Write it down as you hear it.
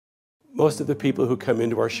Most of the people who come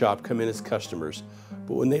into our shop come in as customers,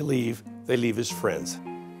 but when they leave as friends.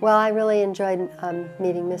 Well, I really enjoyed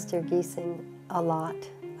meeting Mr. Giessing a lot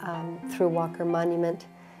through Walker Monument.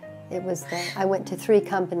 I went to 3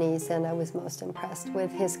 companies and I was most impressed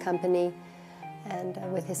with his company and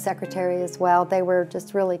with his secretary as well. They were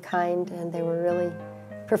just really kind and they were really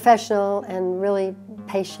professional and really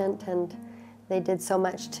patient, and they did so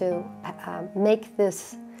much to make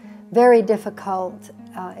this very difficult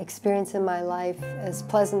experience in my life as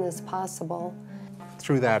pleasant as possible.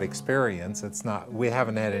 Through that experience, we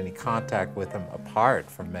haven't had any contact with him apart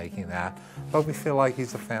from making that, but we feel like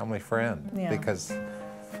he's a family friend because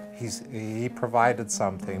he provided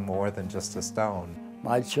something more than just a stone.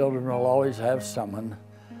 My children will always have someone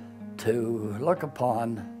to look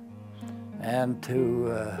upon and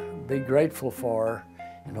to be grateful for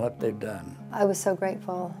in what they've done. I was so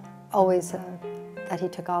grateful always that he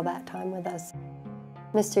took all that time with us.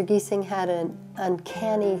 Mr. Giessing had an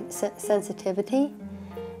uncanny sensitivity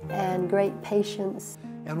and great patience.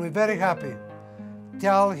 And we're very happy.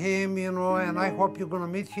 Tell him, you know, and I hope you're going to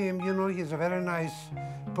meet him. You know, he's a very nice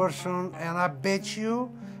person, and I bet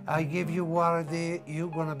you, I give you warranty, you're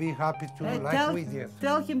going to be happy too, like we did.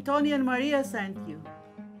 Tell him Tony and Maria sent you.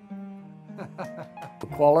 A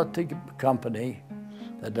quality company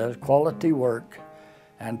that does quality work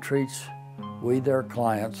and treats their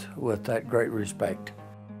clients with that great respect.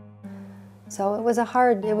 So it was a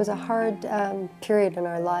hard period in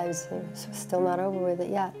our lives. It's still not over with it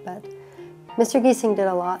yet, but Mr. Giessing did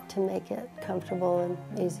a lot to make it comfortable and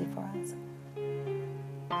easy for us.